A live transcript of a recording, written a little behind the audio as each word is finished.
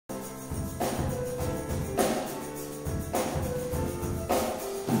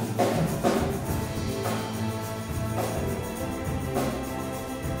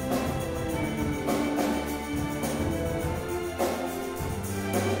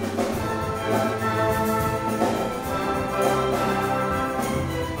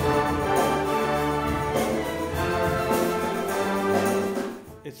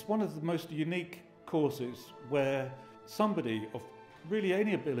one of the most unique courses where somebody of really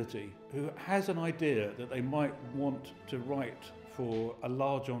any ability who has an idea that they might want to write for a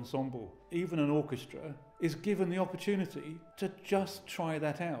large ensemble, even an orchestra, is given the opportunity to just try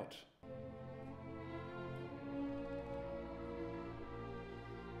that out.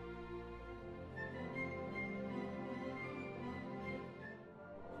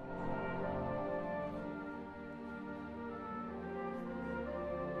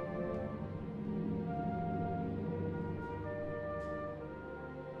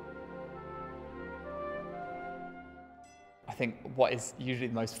 I think what is usually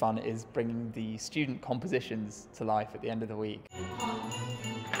the most fun is bringing the student compositions to life at the end of the week.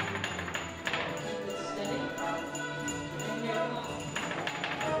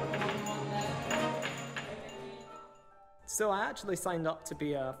 So I actually signed up to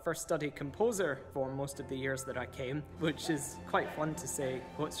be a first study composer for most of the years that I came, which is quite fun to say,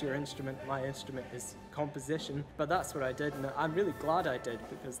 what's your instrument? My instrument is composition. But that's what I did, and I'm really glad I did,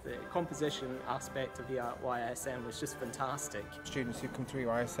 because the composition aspect of the EYSM was just fantastic. Students who come through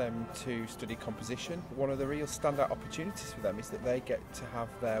EYSM to study composition, one of the real standout opportunities for them is that they get to have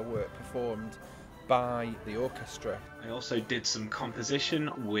their work performed by the orchestra. I also did some composition,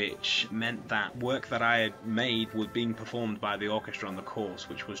 which meant that work that I had made was being performed by the orchestra on the course,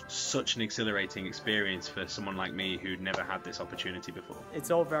 which was such an exhilarating experience for someone like me who'd never had this opportunity before.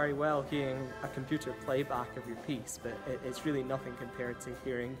 It's all very well hearing a computer playback of your piece, but it's really nothing compared to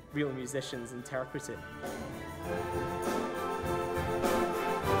hearing real musicians interpret it.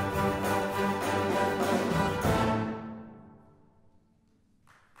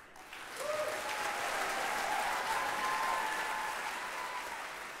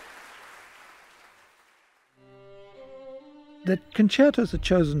 The concertos are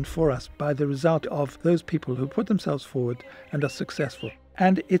chosen for us by the result of those people who put themselves forward and are successful.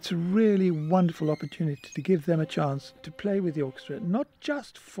 And it's a really wonderful opportunity to give them a chance to play with the orchestra, not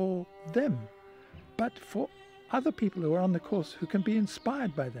just for them, but for other people who are on the course who can be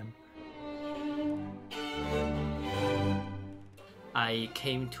inspired by them. I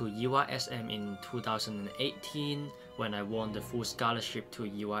came to EYSM in 2018 when I won the full scholarship to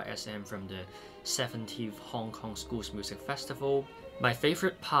EYSM from the 70th Hong Kong Schools Music Festival. My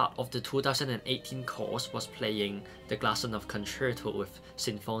favorite part of the 2018 course was playing the Glazunov Concerto with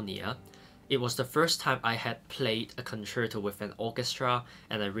Sinfonia. It was the first time I had played a concerto with an orchestra,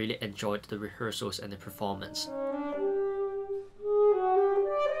 and I really enjoyed the rehearsals and the performance.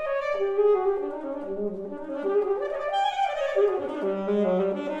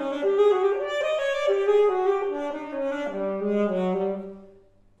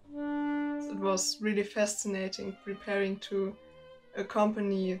 It was really fascinating preparing to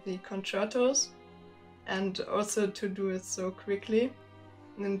accompany the concertos and also to do it so quickly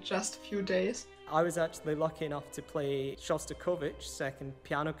in just a few days. I was actually lucky enough to play Shostakovich's second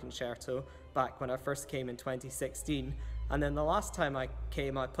piano concerto back when I first came in 2016, and then the last time I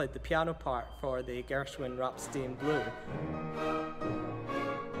came I played the piano part for the Gershwin Rhapsody in Blue.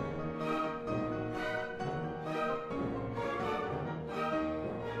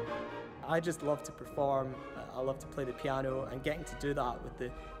 I just love to perform, I love to play the piano, and getting to do that with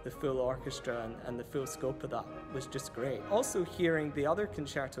the full orchestra and the full scope of that was just great. Also hearing the other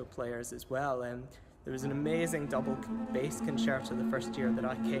concerto players as well. There was an amazing double bass concerto the first year that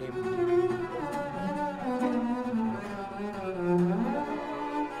I came.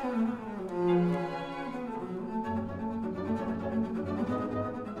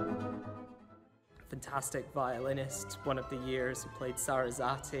 Fantastic violinist, one of the years, who played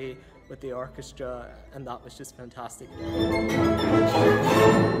Sarasate with the orchestra, and that was just fantastic.